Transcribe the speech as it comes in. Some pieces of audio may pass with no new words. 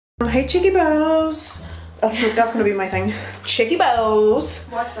Hey Chicky Bows. That's gonna be my thing. Chicky Bows.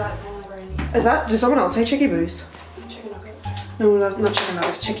 What's that? Is that? Does someone else say Chicky Bows? Chicken nuggets. No, that's not chicken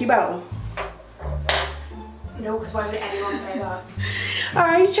nuggets. Chicky Bow. No, because why would anyone say that?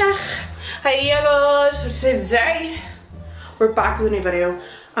 Alright, Jack. Hey guys, what's today? We're back with a new video.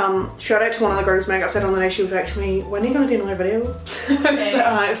 Shout out to one of the girls Meg upset on the day. She was texting me, when are you gonna do another video?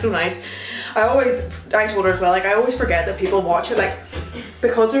 Okay. It was so nice. I told her as well, like I always forget that people watch it, like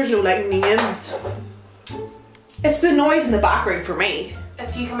because there's no like names. It's the noise in the background for me.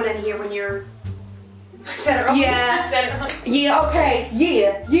 It's you coming in here when you're. I said it wrong. Yeah. I said it wrong. Yeah, okay.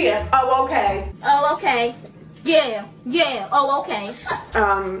 Yeah. Oh, okay. Oh, okay. Yeah. Oh, okay.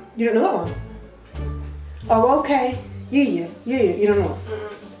 You don't know that one? Oh, okay. Yeah. You don't know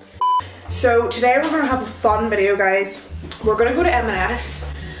it? So today we're gonna have a fun video, guys. We're gonna go to M&S.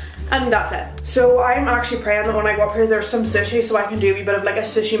 And that's it. So I'm actually praying that when I go up here there's some sushi so I can do a wee bit of like a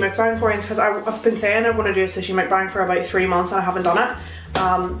sushi mukbang for you, because I've been saying I want to do a sushi mukbang for about 3 months and I haven't done it.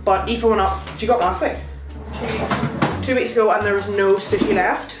 But Aoife went up, did you go up last week? 2 weeks ago, and there was no sushi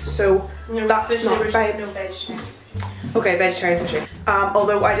left, so that's not right. No vegetarian. Okay, vegetarian sushi.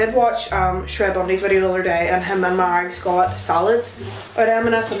 Although I did watch Shred Bundy's video the other day, and him and Mags got salads at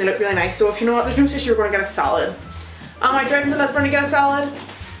M&S and they look really nice. So if you know what, there's no sushi, we're going to get a salad. Am I driving to Lisburn to get a salad?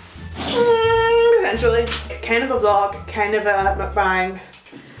 Eventually. Kind of a vlog, kind of a mukbang,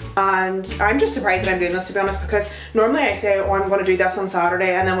 and I'm just surprised that I'm doing this, to be honest, because normally I say, oh, I'm going to do this on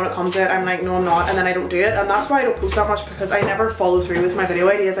Saturday, and then when it comes to it I'm like, no I'm not, and then I don't do it, and that's why I don't post that much, because I never follow through with my video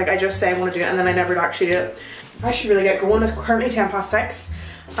ideas. Like I just say I want to do it and then I never actually do it. I should really get going. It's currently 6:10,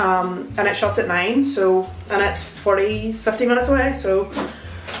 and it shuts at 9, so, and it's 50 minutes away, so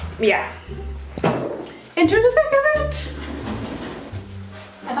yeah. Into the thick of it.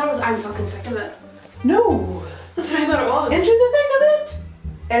 I thought it was I'm fucking sick of it. No. That's what I thought it was. Into the thick of it.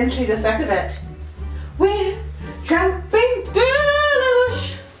 Into the thick of it. We're tramping through the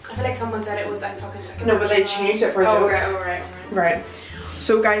bush. I feel like someone said it was I'm fucking sick of it. No, but they changed it for a joke. Right. Right.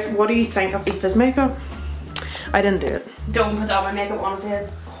 So guys, what do you think of Aoife's makeup? I didn't do it. Don't put on my makeup, honestly,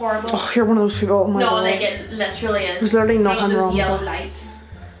 it's horrible. Oh, you're one of those people. Oh my no, God. like it literally is. There's literally nothing wrong those yellow with it. lights.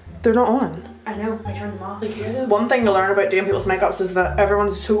 They're not on. I know, I turned them off. One thing to learn about doing people's makeups is that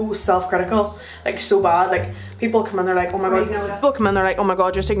everyone's so self-critical, like so bad. Like people come in, they're like, oh my God. People come in, they're like, oh my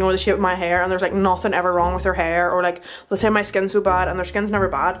God, just ignore the shape of my hair, and there's like nothing ever wrong with their hair, or like they'll say my skin's so bad, and their skin's never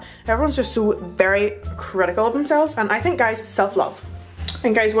bad. Everyone's just so very critical of themselves, and I think, guys, self-love.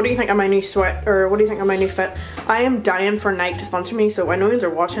 And guys, what do you think of my new sweat, or what do you think of my new fit? I am dying for Nike to sponsor me, so I know you're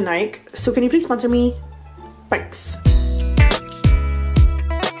watching Nike, so can you please sponsor me? Thanks.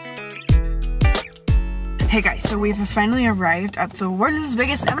 Hey guys, so we've finally arrived at the world's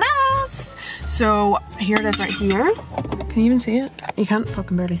biggest M&S. So here it is right here. Can you even see it? You can't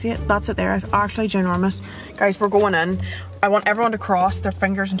fucking barely see it. That's it there. It's actually ginormous. Guys, we're going in. I want everyone to cross their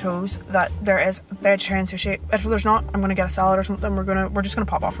fingers and toes that there is vegetarian sushi. If there's not, I'm gonna get a salad or something. We're just gonna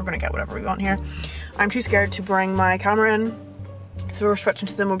pop off. We're gonna get whatever we want here. I'm too scared to bring my camera in, so we're switching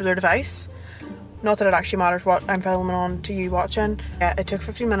to the mobile device. Not that it actually matters what I'm filming on to you watching. Yeah, it took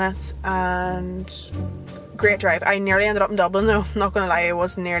 15 minutes and great drive. I nearly ended up in Dublin though. Not gonna lie, I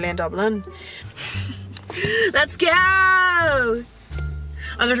was nearly in Dublin. Let's go!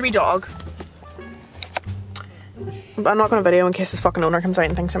 And there's a wee dog. But I'm not gonna video in case this fucking owner comes out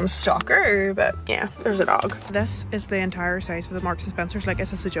and thinks I'm a stalker, but yeah, there's a dog. This is the entire size for the Marks and Spencer's. Like, is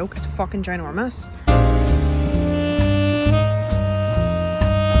this a joke? It's fucking ginormous.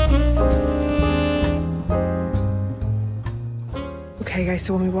 Okay guys,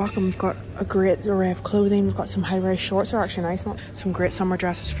 so when we walk in, we've got a great array of clothing. We've got some high-rise shorts, they're actually nice. Some great summer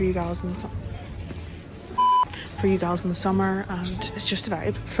dresses for you gals in the summer, and it's just a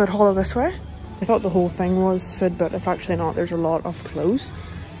vibe. Food hall this way. I thought the whole thing was food, but it's actually not. There's a lot of clothes,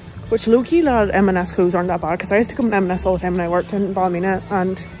 which low-key, lad, M&S clothes aren't that bad, because I used to come to M&S all the time when I worked in Ballymena,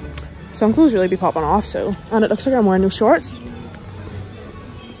 and some clothes really be popping off. So, and it looks like I'm wearing those shorts.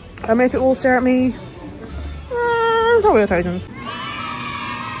 How many people will stare at me? Probably 1,000.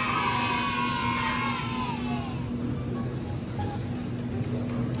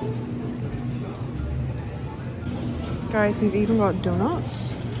 Guys, we've even got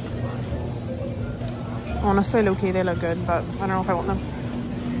donuts. Honestly, low-key, they look good, but I don't know if I want them.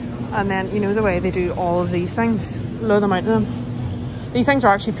 And then, you know the way they do all of these things? Load them out of them. These things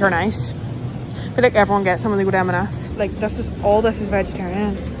are actually pure nice. I feel like everyone gets them when they go to M&S. Like, all this is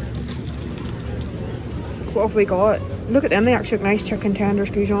vegetarian. What have we got? Look at them, they actually look nice. Chicken tenders,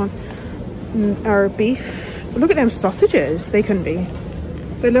 goujons, or beef. Look at them sausages. They couldn't be.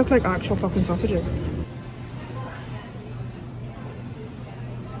 They look like actual fucking sausages.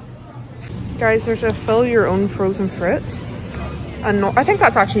 Guys, there's a fill your own frozen fruits. And no, I think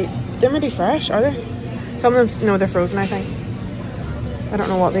that's actually, they're maybe fresh, are they? Some of them, no, they're frozen, I think. I don't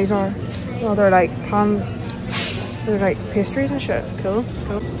know what these are. Well, they're like they're like pastries and shit. Cool,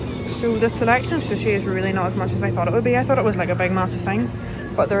 cool. So the selection of sushi is really not as much as I thought it would be. I thought it was like a big massive thing.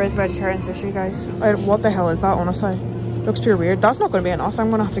 But there is vegetarian sushi, guys. What the hell is that, honestly? Looks pure weird. That's not going to be enough. I'm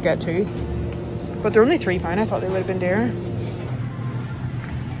going to have to get 2. But they're only £3. I thought they would have been dearer.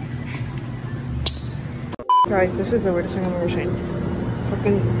 Guys, this is the weirdest thing I've ever seen.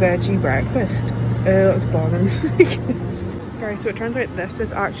 Fucking veggie breakfast. It looks boring. Guys, so it turns out this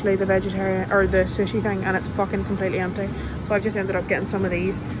is actually the vegetarian, or the sushi thing, and it's fucking completely empty. So I've just ended up getting some of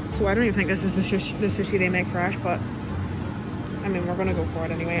these. So I don't even think this is the sushi they make fresh, but I mean, we're gonna go for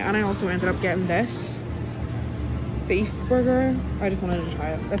it anyway. And I also ended up getting this beef burger. I just wanted to try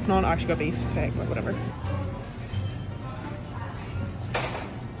it. It's not actually got beef, it's fake, but whatever.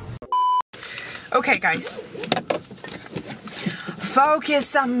 Okay, guys.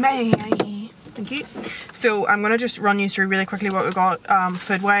 Focus on me. Thank you. So I'm gonna just run you through really quickly what we've got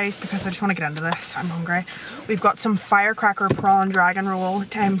food wise, because I just want to get into this. I'm hungry. We've got some firecracker prawn dragon roll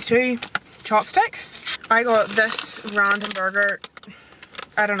 ×2 chopsticks. I got this random burger.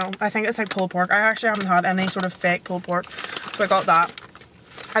 I don't know, I think it's like pulled pork. I actually haven't had any sort of fake pulled pork, so I got that.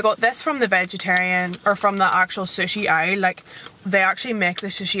 I got this from the vegetarian, or from the actual sushi aisle. Like, they actually make the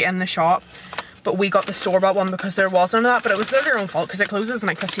sushi in the shop, but we got the store-bought one because there wasn't that. But it was their own fault because it closes in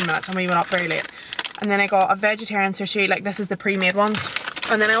like 15 minutes and we went up very late. And then I got a vegetarian sushi, like this is the pre-made ones.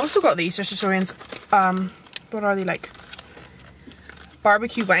 And then I also got these just to show you, what are they, like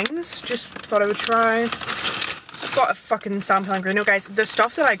barbecue wings. Just thought I would try. Got a fucking San Pellegrino, guys. The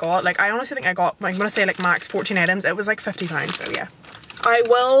stuff that I got, like, I honestly think I got, I'm gonna say like max 14 items. It was like £50, so yeah. I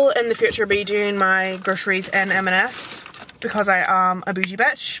will in the future be doing my groceries in M&S because I am a bougie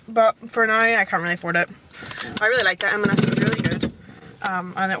bitch, but for now I can't really afford it. I really liked it. M&S was really good,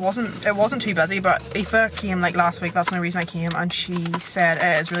 and it wasn't too busy. But Aoife came like last week. That's the only reason I came, and she said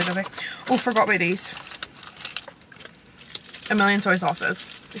it is really busy. Oh, forgot about these. A million soy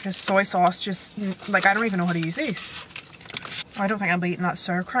sauces, because soy sauce just, like, I don't even know how to use these. I don't think I'll be eating that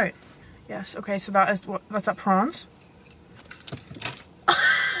sauerkraut. Yes, okay, so that is what, that's that prawns.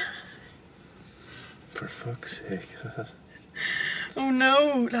 For fuck's sake. Oh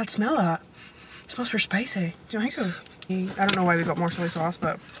no, lad, smell that. It smells for spicy. Do you think so? I don't know why we got more soy sauce,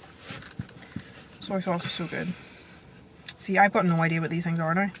 but soy sauce is so good. See, I've got no idea what these things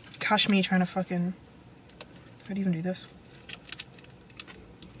are now. Catch me trying to fucking, how do you even do this?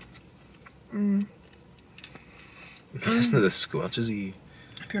 Listen to the squelches he.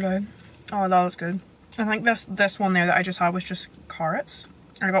 Pure loud. Oh, that was good. I think this one there that I just had was just carrots.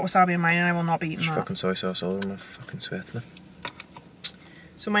 I got wasabi in mine and I will not be eating There's that. fucking soy sauce all over my fucking sweat, man.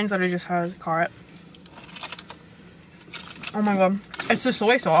 So mine's literally just has carrot. Oh my god. It's the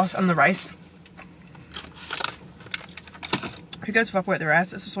soy sauce and the rice. Who gives a fuck about the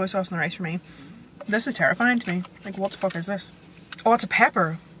rest? It's the soy sauce and the rice for me. This is terrifying to me. Like, what the fuck is this? Oh, it's a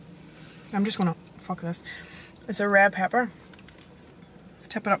pepper. I'm just gonna fuck this. It's a red pepper. Let's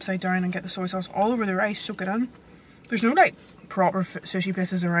tip it upside down and get the soy sauce all over the rice, soak it in. There's no like proper sushi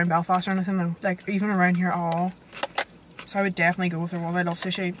places around Belfast or anything though, like even around here at all. So I would definitely go if there was. I love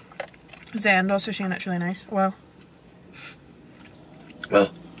sushi. Zen does sushi and it's really nice. Well. Oh,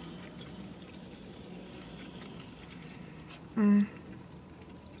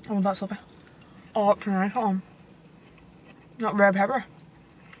 that's lovely. Oh, it's nice on. Not red pepper.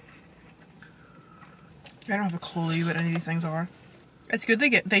 I don't have a clue what any of these things are. It's good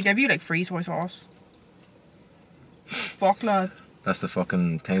they give you like free soy sauce. Fuck, lad. That's the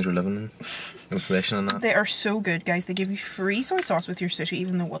fucking times we're living in. Inflation and that. They are so good, guys. They give you free soy sauce with your sushi,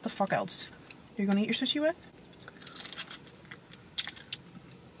 even though what the fuck else you're gonna eat your sushi with?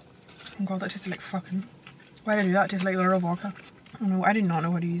 Oh god, that tastes like fucking... Why did I do that? It tastes like literal vodka. Oh no, I do not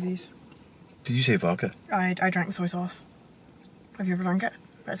know how to use these. Did you say vodka? I drank soy sauce. Have you ever drunk it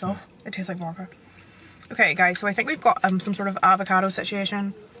by itself? It tastes like vodka. Okay, guys, so I think we've got some sort of avocado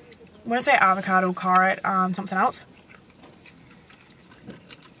situation. When I say avocado, carrot, and something else.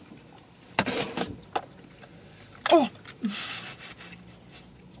 Oh! Oh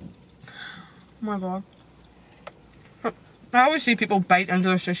my god. I always see people bite into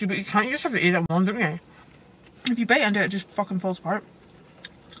their sushi, but you can't, you just have to eat it one, don't you? If you bite into it, it just fucking falls apart.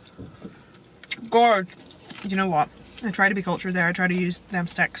 God! You know what? I try to be cultured there, I try to use them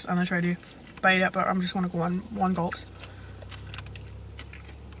sticks, and I try to bite it, but I'm just gonna go on one gulp.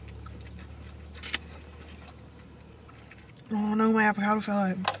 Oh no, my avocado fell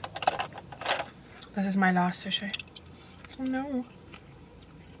out. This is my last sushi. Oh no.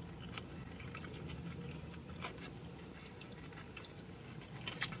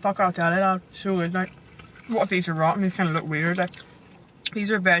 Fuck, I'll tell you that. So good, like. What if these are rotten? These kind of look weird, like.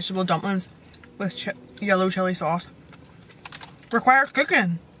 These are vegetable dumplings with yellow chili sauce. Requires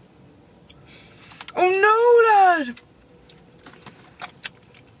cooking. Oh no, lad!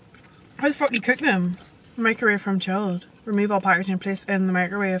 How the fuck do you cook them? Microwave from chilled. Remove all packaging and place in the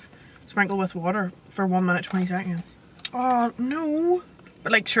microwave. Sprinkle with water for 1 minute 20 seconds. Oh no.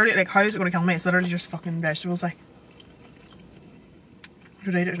 But like surely, like how is it going to kill me? It's literally just fucking vegetables, like.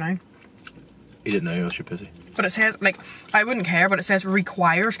 Should I eat it now? Eat it now, else you're busy. But it says, like, I wouldn't care, but it says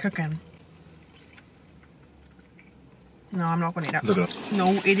requires cooking. No, I'm not going to eat it. Look it up.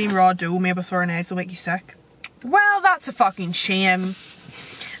 No, eating raw dough made before an egg will make you sick. Well, that's a fucking shame.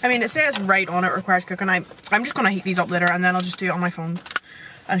 I mean, it says right on it requires cooking. I'm just going to heat these up later and then I'll just do it on my phone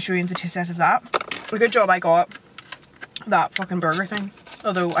and show you the taste test of that. A good job I got that fucking burger thing.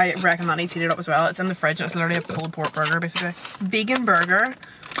 Although I reckon that needs heated up as well. It's in the fridge and it's literally a pulled pork burger, basically. Vegan burger.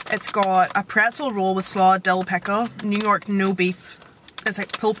 It's got a pretzel roll with slaw, dill pickle, New York no beef. It's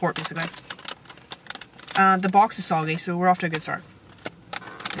like pulled pork, basically. The box is soggy, so we're off to a good start.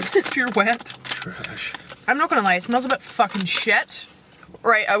 Pure wet. Trash. I'm not gonna lie, it smells a bit fucking shit.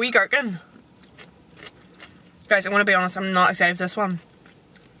 Right, are we gherkin? Guys, I want to be honest, I'm not excited for this one.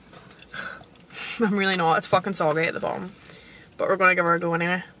 I'm really not. It's fucking soggy at the bottom. But we're gonna give her a go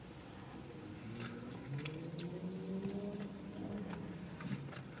anyway.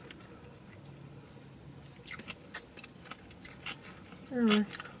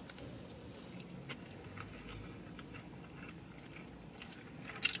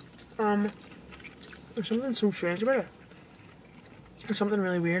 There's something so strange about it. There's something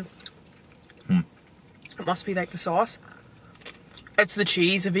really weird. It must be like the sauce. It's the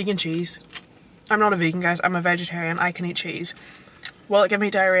cheese, the vegan cheese. I'm not a vegan, guys. I'm a vegetarian. I can eat cheese. Will it give me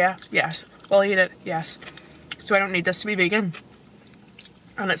diarrhea? Yes. Will I eat it? Yes. So I don't need this to be vegan.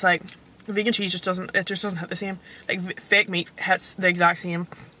 And it's like, vegan cheese just doesn't hit the same. Like fake meat hits the exact same.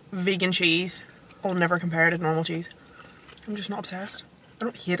 Vegan cheese will never compare to normal cheese. I'm just not obsessed. I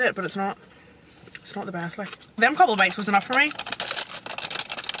don't hate it, but it's not the best, like. Them couple of bites was enough for me.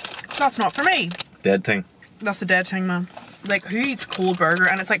 That's not for me. Dead thing. That's the dead thing, man. Like, who eats cold burger?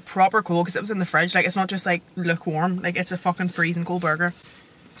 And it's like proper cold because it was in the fridge. Like, it's not just like lukewarm. Like, it's a fucking freezing cold burger.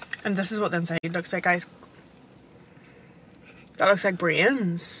 And this is what the inside looks like, guys. That looks like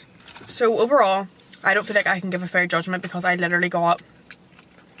brains. So overall, I don't feel like I can give a fair judgment because I literally got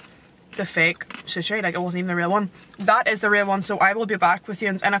the fake sushi. Like, it wasn't even the real one. That is the real one. So I will be back with you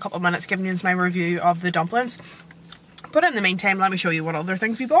in a couple of minutes giving you my review of the dumplings. But in the meantime, let me show you what other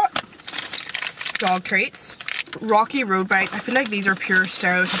things we bought. Dog treats. Rocky Road Bites. I feel like these are pure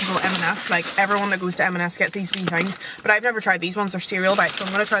stereotypical M&S. Like, everyone that goes to M&S gets these wee things. But I've never tried these ones. They're cereal bites, so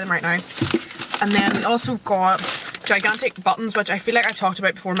I'm going to try them right now. And then we also got gigantic buttons, which I feel like I've talked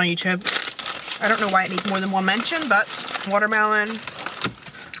about before on my YouTube. I don't know why it needs more than one mention, but watermelon.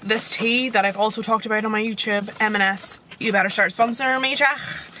 This tea that I've also talked about on my YouTube. M&S, you better start sponsoring me, Jack.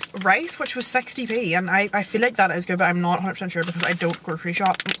 Rice, which was 60p, and I feel like that is good, but I'm not 100% sure because I don't grocery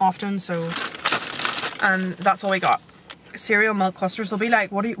shop often, so. And that's all we got. Cereal milk clusters. They'll be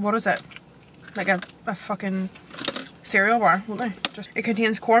like, what is it? Like a fucking cereal bar, won't they? It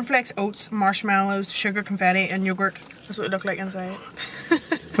contains cornflakes, oats, marshmallows, sugar, confetti, and yogurt. That's what it looked like inside.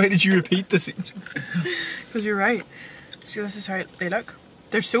 Why did you repeat this? Because you're right. So this is how they look.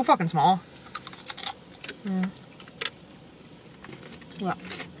 They're so fucking small. Yeah.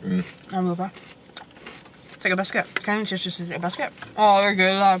 I love that. It's like a biscuit. Kind of just like a biscuit. Oh, they're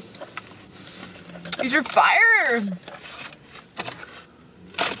good, lad. These are fire!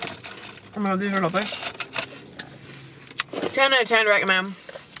 Oh my god, these are lovely. 10 out of 10 recommend.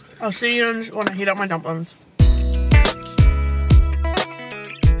 I'll see you when I heat up my dumplings.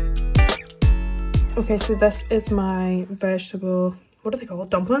 Okay, so this is my vegetable, what are they called?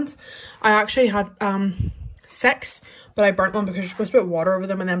 Dumplings. I actually had 6, but I burnt one because you're supposed to put water over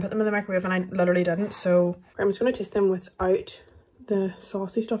them and then put them in the microwave, and I literally didn't. So I'm just going to taste them without the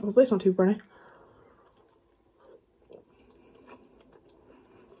saucy stuff. Hopefully it's not too burny.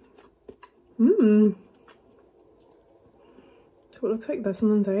 So it looks like this on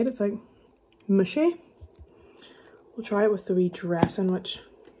the inside. It's like mushy. We'll try it with the wee dressing, which,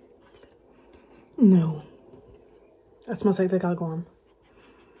 no, that smells like the galgon.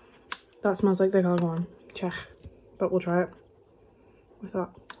 That smells like the galgon. Check. But we'll try it with that.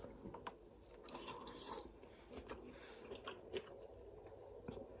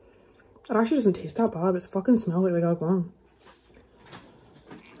 It actually doesn't taste that bad, but it fucking smells like the galgon.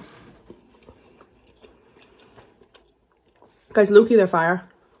 Guys, low-key, they're fire.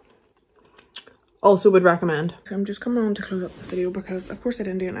 Also would recommend. So I'm just coming on to close up the video because of course I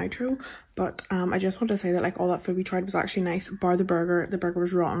didn't do an outro, but I just want to say that like all that food we tried was actually nice, bar the burger. The burger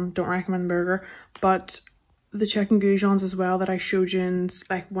was rotten, don't recommend the burger, but the chicken goujons as well that I showed you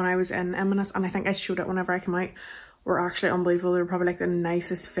like when I was in M&S, and I think I showed it whenever I came out, were actually unbelievable. They were probably like the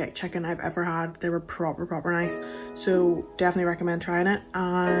nicest fake chicken I've ever had. They were proper nice, so definitely recommend trying it.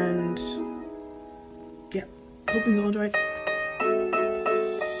 And yeah, hope you all enjoyed.